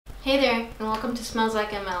Hey there, and welcome to Smells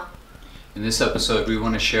Like ML. In this episode, we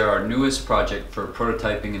want to share our newest project for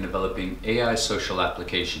prototyping and developing AI social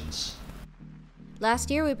applications.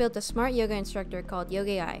 Last year, we built a smart yoga instructor called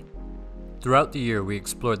ActionAI. Throughout the year, we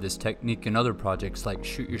explored this technique in other projects like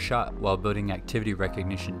Shoot Your Shot while building activity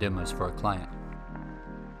recognition demos for a client.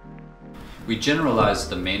 We generalized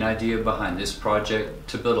the main idea behind this project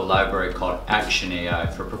to build a library called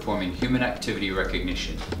ActionAI for performing human activity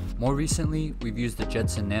recognition. More recently, we've used the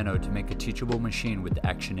Jetson Nano to make a teachable machine with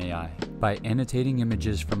ActionAI. By annotating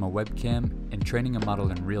images from a webcam and training a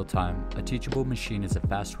model in real time, a teachable machine is a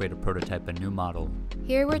fast way to prototype a new model.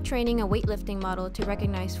 Here we're training a weightlifting model to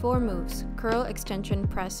recognize 4 moves: curl, extension,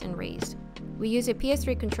 press, and raise. We use a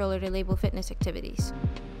PS3 controller to label fitness activities.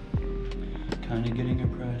 Kinda getting a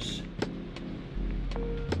press.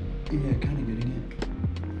 Yeah, kinda getting it.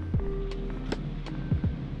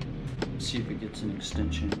 See if it gets an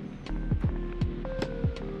extension.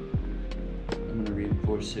 I'm gonna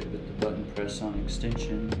reinforce it with the button press on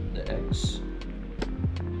extension, the X.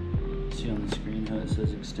 See on the screen how it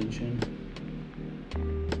says extension?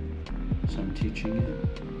 So I'm teaching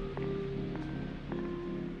it.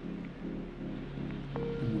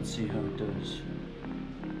 And let's see how it does.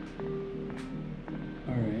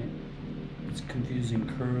 Alright. It's confusing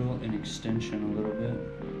curl and extension a little bit.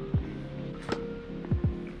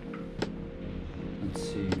 Let's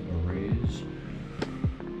see, a raise.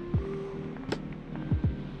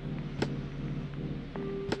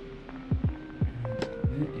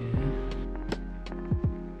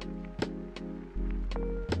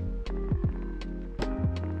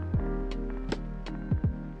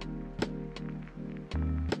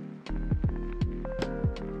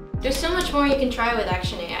 There's so much more you can try with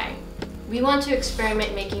ActionAI. We want to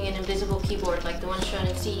experiment making an invisible keyboard like the one shown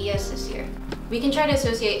at CES this year. We can try to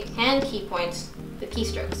associate hand key points with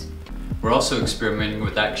keystrokes. We're also experimenting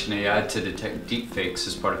with ActionAI to detect deepfakes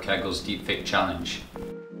as part of Kaggle's Deepfake Challenge.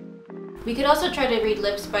 We could also try to read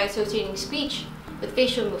lips by associating speech with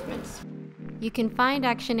facial movements. You can find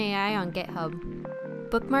ActionAI on GitHub.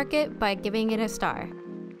 Bookmark it by giving it a star.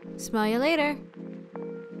 Smell you later!